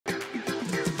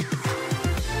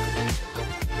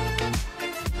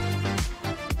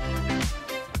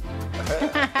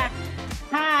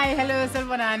Hello,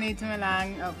 Salvanani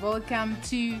Tumelang. Welcome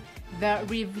to the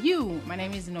review. My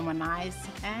name is Noma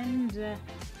and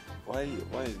why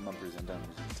is my presenter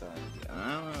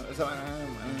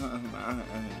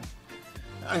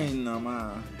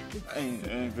Noma?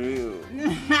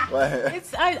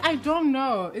 It's I don't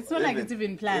know. It's not like it's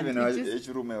even planned.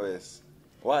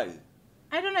 Why?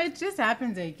 I don't know. It just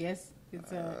happens, I guess. It's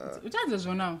now.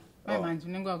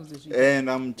 And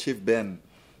I'm ChiefBen.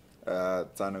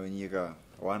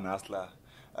 One hustler.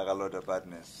 I got a lot of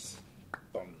badness. I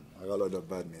got a lot of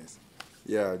badness.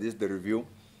 Yeah, this is the review.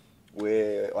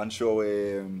 Where on show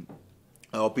where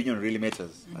our opinion really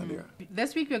matters.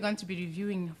 This week we're going to be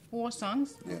reviewing 4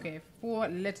 songs. Yeah. Okay, 4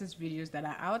 latest videos that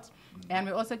are out, and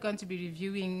we're also going to be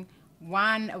reviewing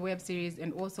 1 web series,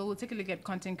 and also we'll take a look at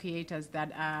content creators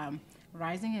that are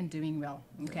rising and doing well.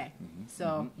 Okay,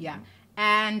 so yeah.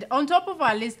 And on top of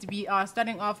our list, we are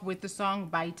starting off with the song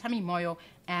by Tammy Moyo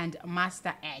and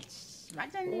Master H. I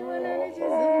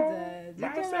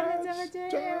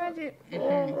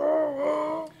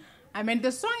mean,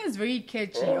 the song is very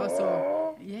catchy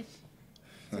also. Yes.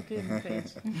 It's okay.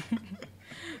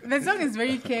 The song is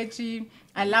very catchy.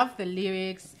 I love the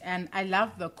lyrics and I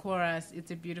love the chorus.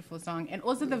 It's a beautiful song. And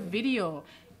also the video,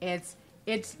 it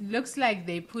looks like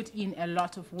they put in a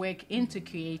lot of work into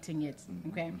creating it.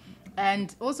 Okay.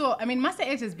 And also, I mean, Master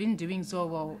H has been doing so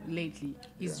well lately.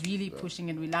 He's really pushing,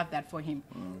 and we love that for him.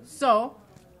 So,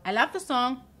 I love the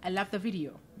song, I love the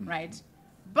video, right?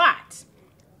 But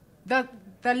the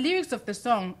lyrics of the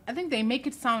song, I think they make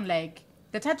it sound like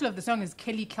the title of the song is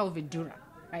Kelly Calvidura,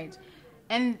 right?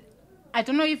 And I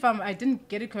don't know if I didn't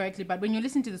get it correctly, but when you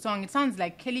listen to the song, it sounds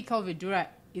like Kelly Calvidura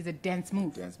is a dance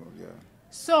move. Dance move, yeah.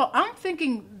 So I'm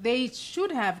thinking they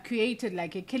should have created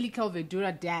like a Kelly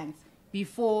Calvidura dance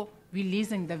before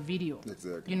releasing the video.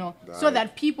 Exactly. You know, so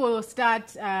that people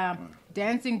start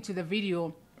dancing to the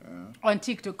video on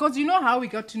TikTok. Because you know how we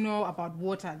got to know about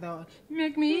water, the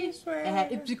make me swear.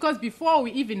 It's because before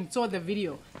we even saw the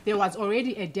video, there was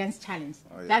already a dance challenge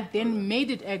that then made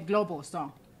it a global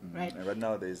song. Right? But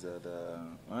now there's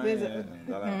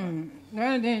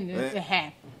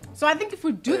So I think if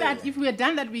we do that, if we had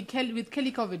done that with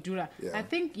Kelly Calvidura, I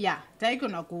think, they're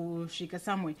going to go shika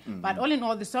somewhere. But all in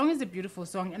all, the song is a beautiful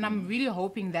song, and I'm really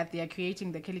hoping that they are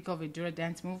creating the Kelly Calvidura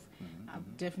dance move. I'll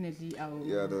do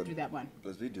that one.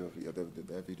 The video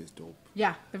is dope.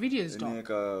 Yeah, the video is dope.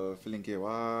 Feeling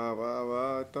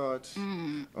thought.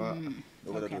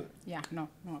 Okay. Yeah, no,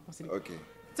 possibly. Okay.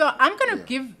 So I'm going to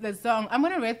give the song, I'm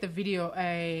going to rate the video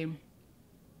an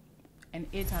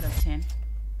 8 out of 10.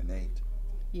 An 8?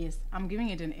 Yes, I'm giving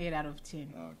it an 8 out of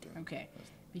 10. Okay.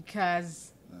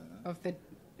 Because of the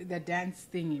dance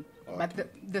thingy. But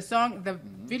the song, the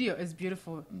video is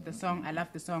beautiful. The song, I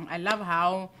love the song. I love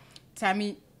how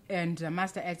Tammy and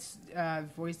Master H's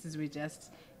voices were just...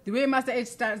 The way Master H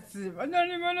starts... and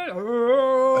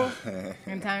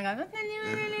Tammy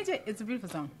goes... It's a beautiful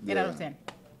song. 8 out of 10.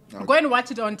 Okay. Go and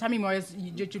watch it on Tammy Moyo's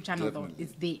YouTube channel, though.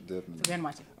 It's there. Definitely. So go and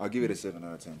watch it. I'll give it a 7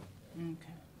 out of 10.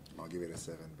 Okay. I'll give it a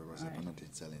 7 because I'm not a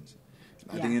challenge.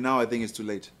 I think it's too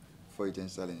late for a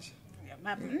dance challenge.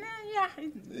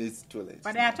 It's too late.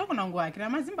 But they are talking on Guak.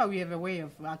 But we have a way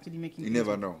of actually making. You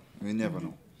never know. You never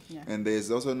know. Yeah. And there's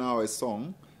also now a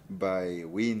song by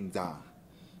Winda,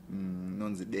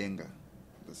 Nonzi Denga.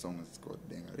 The song is called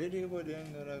Denga.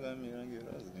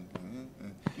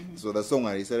 So the song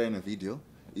I said in a video.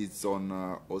 It's on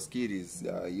Oskiri's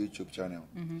YouTube channel.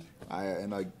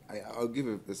 I'll give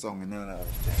it the song an 9 out of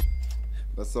 10.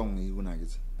 The song is when I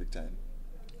get big time.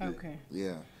 Okay.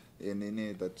 Yeah. And in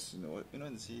it that see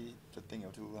the thing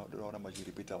of how much you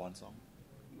repeat one song.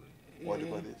 What do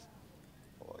you call this?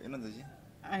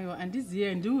 And this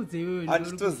year and do the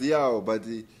it was but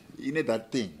you need that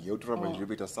thing. You have to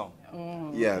repeat a song.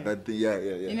 Yeah, that thing. Yeah.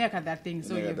 You know that thing,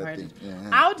 so you've heard it.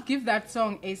 I would give that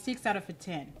song a 6 out of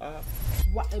 10.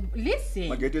 Listen.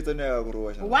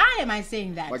 Why am I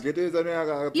saying that? If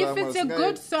it's a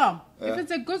good song, if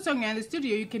it's a good song in the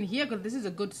studio, you can hear because this is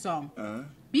a good song.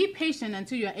 Be patient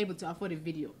until you are able to afford a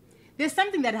video. There's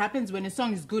something that happens when a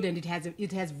song is good and it has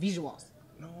visuals.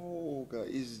 No,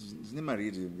 it's not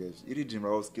reading, guys. You read him,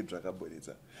 I'll skip track about it.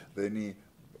 Then he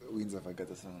wins if I get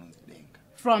a song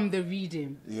from the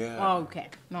reading. Yeah. Oh, okay.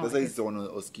 No. That's why it's on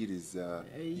Oskiri's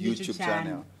YouTube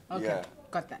channel. Okay. Yeah.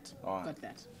 Got that. Got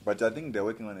that. But I think they're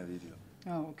working on a video.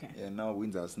 Oh, okay. And now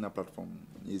Windsor Snap platform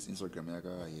is Instagram.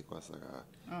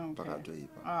 Okay.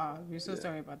 We're so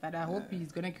sorry about that. I hope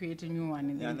he's gonna create a new one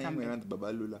and then come back.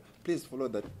 Please follow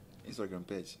that Instagram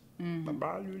page.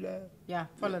 Yeah,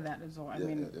 follow that as well. I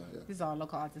mean, these are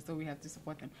local artists, so we have to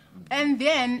support them. And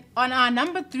then on our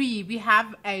number 3, we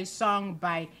have a song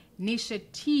by Nisha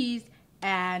T's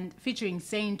and featuring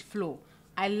Saint Flo.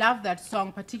 I love that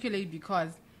song particularly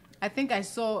because I think I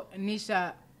saw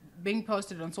Nisha being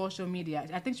posted on social media.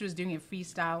 I think she was doing a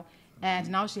freestyle, and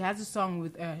now she has a song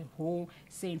with a whole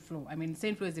Saint Flo. I mean,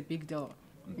 Saint Flo is a big deal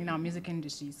in our music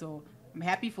industry, so I'm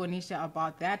happy for Nisha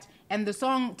about that. And the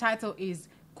song title is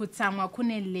Kutsangwa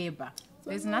Kune Leba.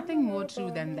 There's nothing more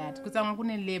true than that. Kutsangwa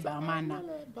Kune Leba, mana.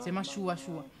 Sema shua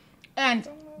shua. And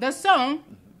the song,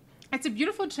 it's a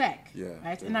beautiful track,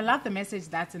 right? And I love the message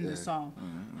that's in the song.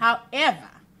 However,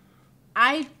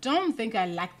 I don't think I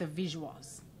like the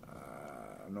visuals.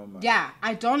 Noma. Yeah,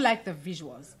 I don't like the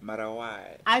visuals. Matter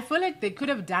why? I feel like they could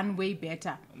have done way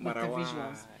better with the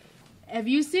visuals. Have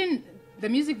you seen the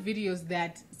music videos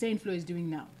that Saint Flo is doing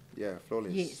now? Yeah,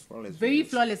 flawless. Yes, flawless very videos.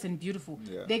 flawless and beautiful.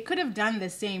 Yeah. They could have done the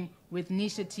same with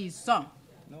Nisha T's song.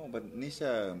 No, but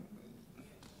Nisha,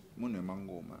 Munwe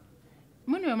Mangoma.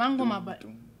 Munwe Mangoma, but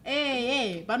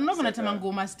but I'm not gonna tell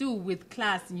Mangoma still with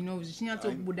class, you know.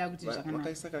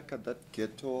 That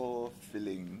ghetto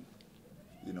feeling,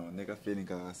 you know, nigga feeling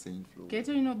ka Saint Flo.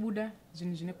 Ghetto, you know, Buddha,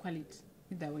 jine quality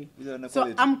either way. So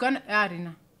So I'm gonna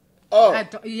Arina.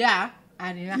 Yeah,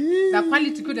 Arina. The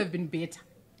quality could have been better.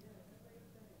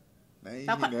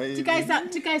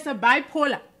 Tika is a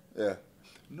bipolar. Yeah.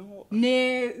 No.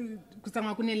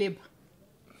 Kusanga kune leba.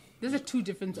 Those are two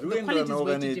different. The quality is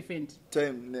way too different.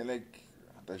 Time like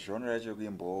the genre that you're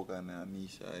going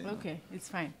Nisha. Okay, it's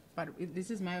fine. But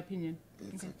this is my opinion.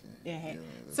 It's okay. Yeah.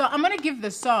 So I'm gonna give the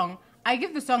song. I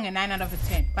give the song a 9 out of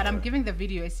 10, but I'm giving the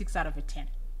video a 6 out of 10.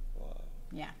 Wow.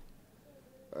 Yeah.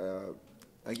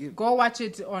 Go watch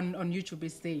it on YouTube.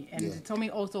 It's there, and tell me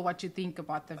also what you think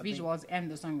about the visuals and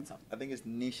the song itself. I think it's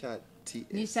Nisha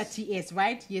TS. Nisha TS,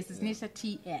 right? Yes, it's Nisha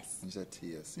TS. Nisha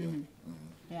TS, yeah.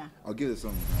 Yeah. I'll give the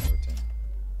song a 9 out of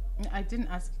 10. I didn't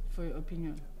ask for your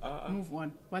opinion. Move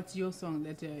on. What's your song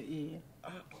that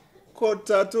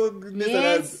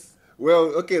Yes.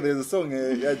 Well, okay, there's a song,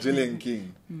 Julian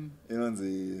King. You know,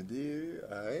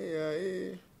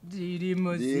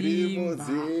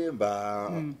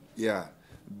 yeah.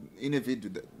 In a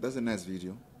video, that's a nice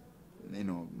video. You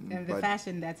know. And the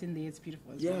fashion that's in there, it's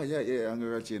beautiful. Yeah.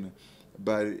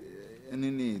 But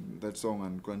that song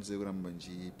and Kwanse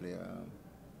Banji play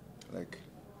like,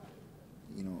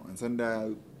 you know, and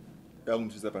Sanda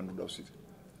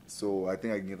so I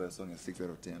think I can give that song a 6 out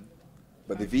of 10.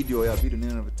 But the video,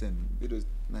 9 out of 10. Video is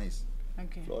nice.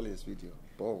 Okay. Flawless video.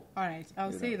 Wow. All right.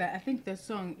 I'll say that I think the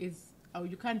song is,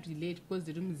 you can't relate because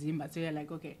the room is Zimba. So you're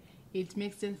like, okay, it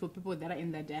makes sense for people that are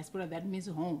in the diaspora that miss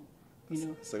home. You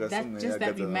know, so that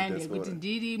reminder,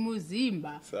 Ndiri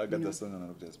Muzimba. So I got the song on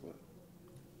the diaspora.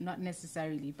 Not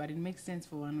necessarily, but it makes sense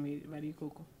for one way.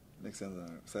 Makes sense.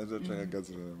 So I don't try to get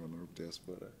on the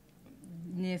diaspora.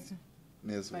 Yes.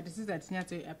 Yes. But this is that I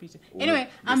appreciate. Anyway,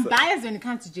 I'm biased when it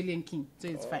comes to Julian King, so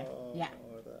it's fine. Yeah.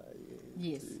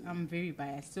 Yes, I'm very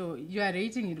biased. So you are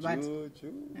rating it what? So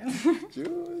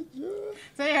you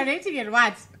are rating it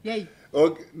what? Yay.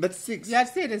 Okay, that's 6. You had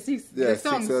said a 6. Yeah, the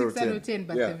song 6 out of 10,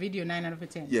 but yeah. the video 9 out of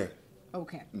 10. Yeah.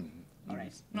 Okay. All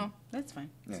right. No, that's fine.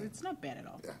 Yeah. So it's not bad at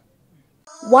all. Yeah.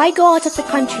 Why go out of the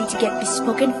country to get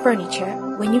bespoken furniture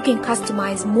when you can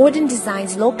customize modern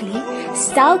designs locally?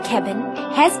 Style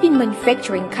ChiefBen has been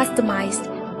manufacturing customized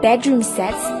bedroom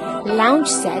sets, lounge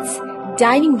sets,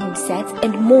 dining room sets,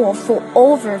 and more for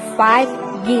over 5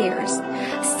 years.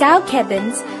 Style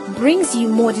ChiefBen brings you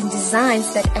modern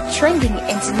designs that are trending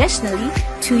internationally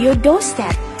to your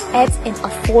doorstep at an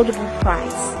affordable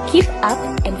price. Keep up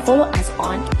and follow us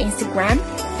on Instagram,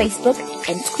 Facebook,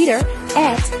 and Twitter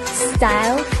at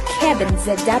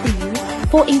StyleChiefBenZW.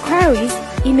 For inquiries,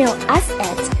 email us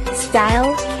at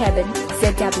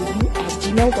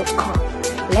stylechiefbenzw@gmail.com.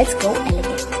 Let's go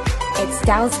elegant. At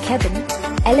Styles ChiefBen,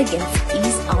 elegance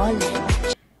is our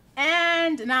language.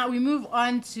 And now we move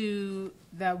on to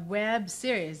the web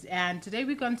series. And today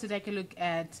we're going to take a look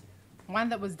at one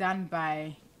that was done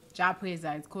by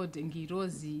Japweza. It's called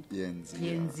Ngirozi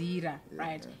Yenzira,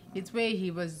 right? It's where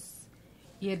he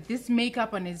had this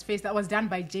makeup on his face that was done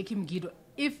by Jackie Mgido.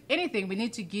 If anything, we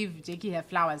need to give Jackie her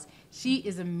flowers. She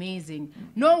is amazing.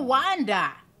 No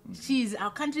wonder she's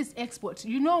our country's export.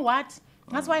 You know what?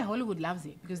 That's why Hollywood loves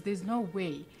it, because there's no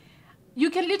way. You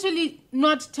can literally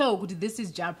not tell this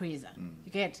is Japweza.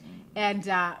 You get? And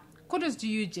kudos to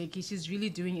you, Jackie. She's really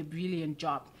doing a brilliant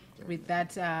job with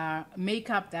that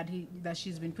makeup that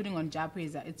she's been putting on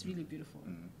Japweza. It's really beautiful.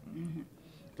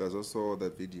 There's also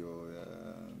that video,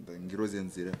 the Ngirozi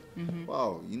Nzira.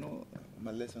 Wow, you know,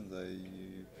 my lessons are...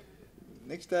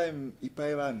 Next time,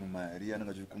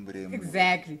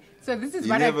 exactly. So this is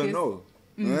what I never know.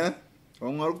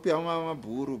 You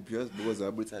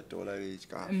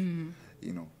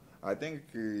know, I think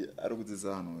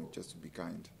just to be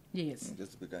kind. Yes.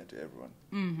 Just to be kind to everyone.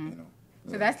 You know.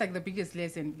 So that's like the biggest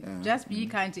lesson. Just be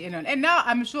kind to anyone. And now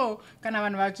I'm sure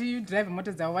you drive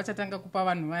motors because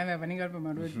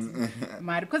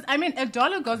I mean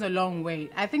 $1 goes a long way.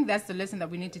 I think that's the lesson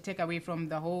that we need to take away from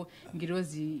the whole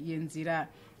Ngirozi Yenzira.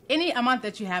 Any amount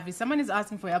that you have, if someone is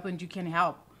asking for help and you can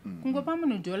help,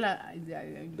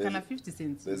 $50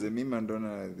 cents. There's a meme and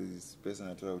this person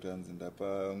I told hands in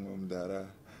Dapa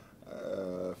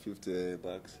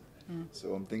 $50.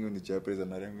 So I'm thinking the Japanese are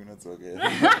not okay.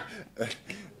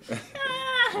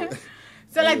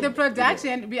 So like the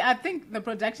production, I think the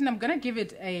production, I'm gonna give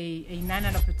it a 9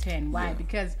 out of 10. Why?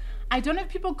 Because I don't know if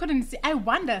people couldn't see. I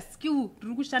wonder skill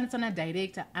director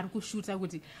shooter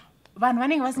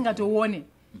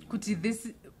kuti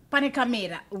this pane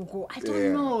camera. I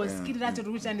don't know skill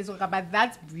but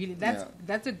that's really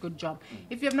that's a good job.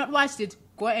 If you have not watched it,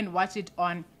 go and watch it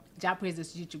on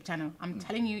Japanese YouTube channel. I'm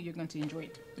telling you, you're going to enjoy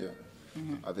it. Yeah.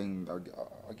 I think I'll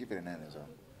give it a 9 as well.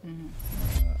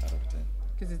 Out of 10.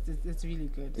 Because it's really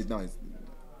good. Right?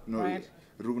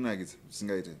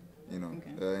 You know,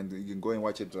 and you can go and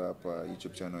watch it up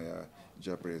YouTube channel,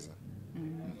 Japanese.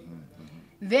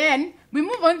 Then we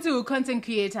move on to content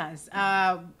creators.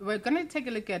 We're going to take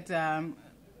a look at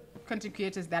content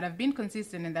creators that have been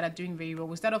consistent and that are doing very well.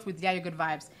 We'll start off with Yaya Good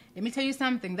Vibes. Let me tell you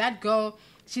something. That girl,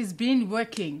 she's been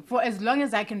working for as long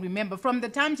as I can remember. From the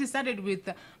time she started with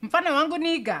Mfana Wangu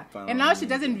Niga. And now she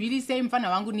doesn't really say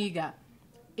Mfana Wangu Niga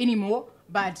anymore.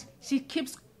 But she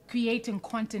keeps creating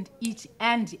content each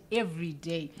and every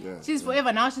day. She's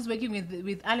forever. Now she's working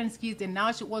with Alan Skeets. And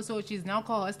now she's now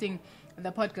co-hosting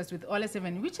the podcast with Ola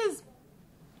 7, which is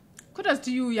kudos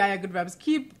to you, Yaya Good Vibes.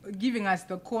 Keep giving us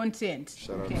the content.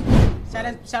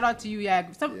 Shout out to you, Yaya.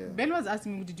 Ben was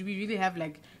asking me, did we really have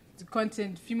like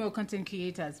female content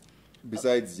creators?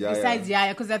 Besides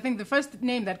Yaya. Because I think the first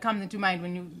name that comes into mind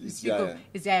when you speak of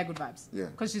is Yaya Good Vibes.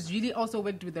 Because she's really also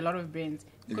worked with a lot of brands.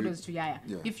 Kudos to Yaya.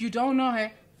 If you don't know her,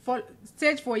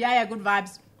 search for Yaya Good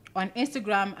Vibes on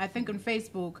Instagram, I think on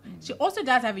Facebook. She also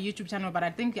does have a YouTube channel, but I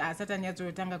think follow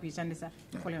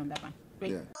on that one.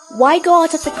 Why go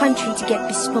out of the country to get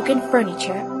bespoke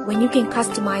furniture when you can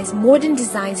customize modern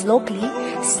designs locally?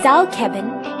 Style Cabin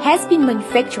has been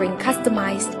manufacturing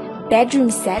customized bedroom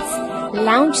sets,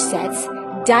 lounge sets,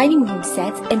 dining room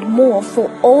sets, and more for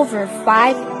over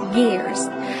 5 years.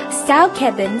 Style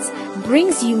Cabins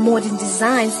brings you modern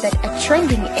designs that are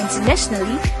trending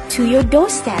internationally to your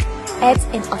doorstep at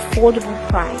an affordable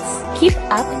price. Keep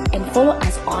up and follow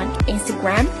us on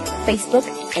Instagram, Facebook,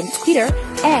 and Twitter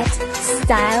at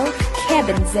Style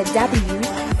Cabin ZW.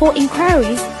 For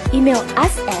inquiries, email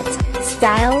us at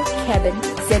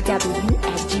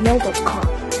stylecabinzw@gmail.com.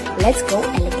 Let's go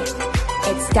elegant.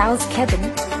 At Styles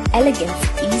Cabin, elegance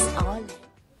is our name.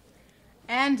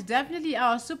 And definitely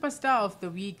our superstar of the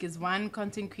week is one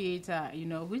content creator,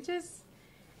 which is,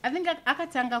 I think,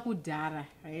 Akatanga Kudara,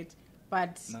 right?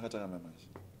 But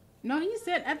no, he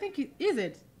said, I think is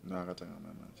it? No, Akatanga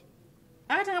Mamanje.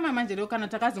 Akatanga Mamanje lo kana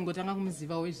takazongotanga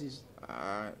kumuziva wezizvi.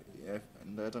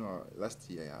 Last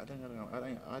year. I think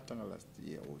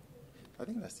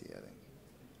last year. I think.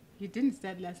 He didn't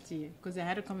start last year because I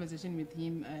had a conversation with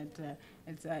him at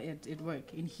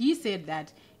work, and he said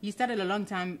that he started a long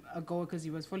time ago because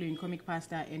he was following Comic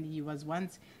Pasta, and he was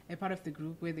once a part of the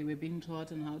group where they were being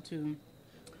taught on how to.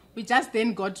 We just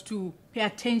then got to pay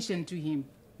attention to him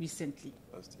recently.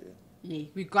 Last year. Yeah,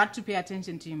 we got to pay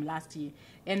attention to him last year.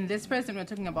 And this person we're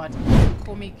talking about,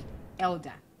 Comic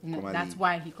Elder. That's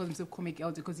why he calls himself Comic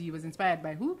Elder, because he was inspired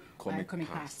by who? By Comic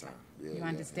Pasta. You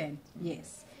understand?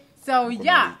 Yes. So,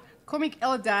 Comic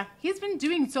Elder, he's been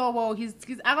doing so well. He's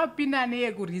I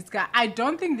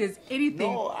don't think there's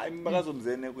anything. No, I'm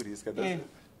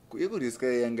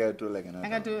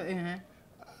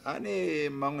ane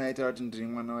mamwe aita kuti ndiri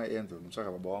mwana waenzo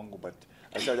mutsvaka baba wangu but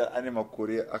achacha ane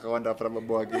makore akawanda apara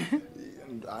baba wake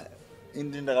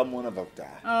indi ndakamuona bva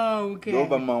kudhara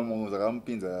ndoba mamwe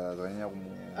zvakamupinza zvakanyanya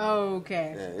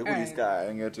yekuriska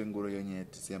ainge kuti ngoro yonye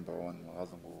December 1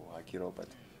 vakazongohakirawo but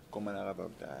komana akabva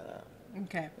kudhara.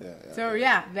 Okay. So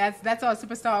that's our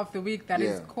superstar of the week. That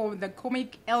is called the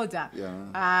Comic Elder.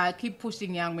 Keep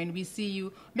pushing, young. When we see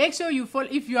you, make sure you follow.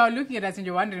 If you are looking at us and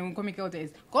you're wondering who Comic Elder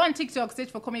is, go on TikTok,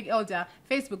 search for Comic Elder,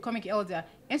 Facebook Comic Elder,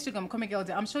 Instagram Comic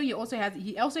Elder. I'm sure he also has a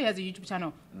YouTube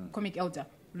channel, Comic Elder.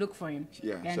 look for him.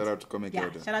 Yeah, And shout out to Comic yeah,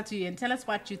 Elder. shout out to you and tell us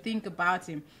what you think about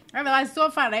him. Otherwise, so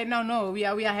far right now, no, we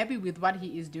are happy with what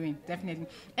he is doing, definitely.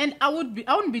 And I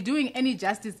wouldn't be doing any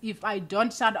justice if I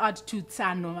don't shout out to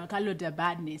Tsano Makalo the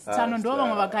badness. Tsano ndo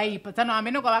ngoba vakaipa. Tsano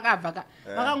amene kwa vakavaka.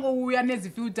 Vakangouya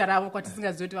nezifilter ravo kwathi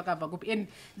singazoti vakabva kupi. And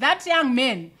that young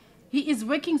man, he is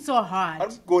working so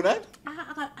hard. Gona?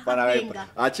 Akapenga.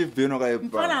 ChiefBen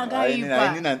Mfana akaipa.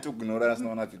 Haina ntogunora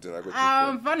sinoona video rako.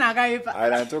 Mfana akaipa.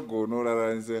 Haina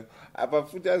ntogunora nse. Apa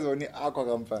futhi azoni akwa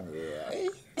kampanga.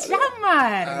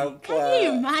 Jamani, can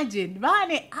you imagine?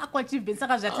 Vane akwa ChiefBen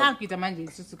saka zvatanga kuita manje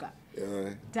isusuka.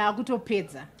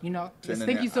 Takutopedza, you know.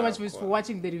 Thank you so much for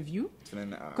watching the review.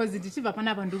 Because ndichibva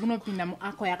panapa ndikunopinda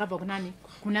muakwa yakabva kunani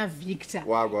kuna Victor.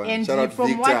 And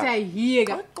from what I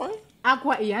hear,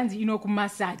 akwa ihanzi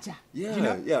inokumasaja. Yeah, you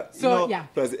know? yeah. So you know, yeah.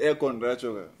 Plus aircon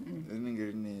racho rinenge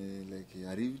rine like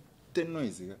hari ten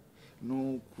noise ka.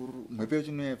 No kuru mwepe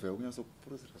chinoeva kunyaso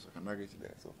kuprocessor zvakanaka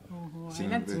chidai so.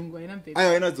 Haina dzungu, haina mpepe.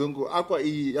 Haina dzungu akwa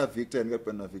iyi ya Victor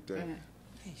ndikapenda Victor.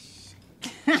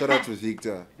 Shout out to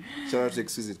Victor. Shout out to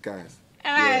Exquisite Guys.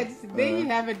 Alright, there you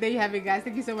have it. There you have it, guys.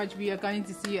 Thank you so much. We are going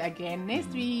to see you again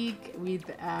next week with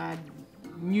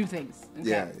new things. Okay?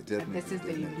 Yeah, definitely. This is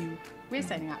the review. We're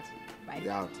signing out. Bye.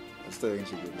 Yeah, out. I'm still in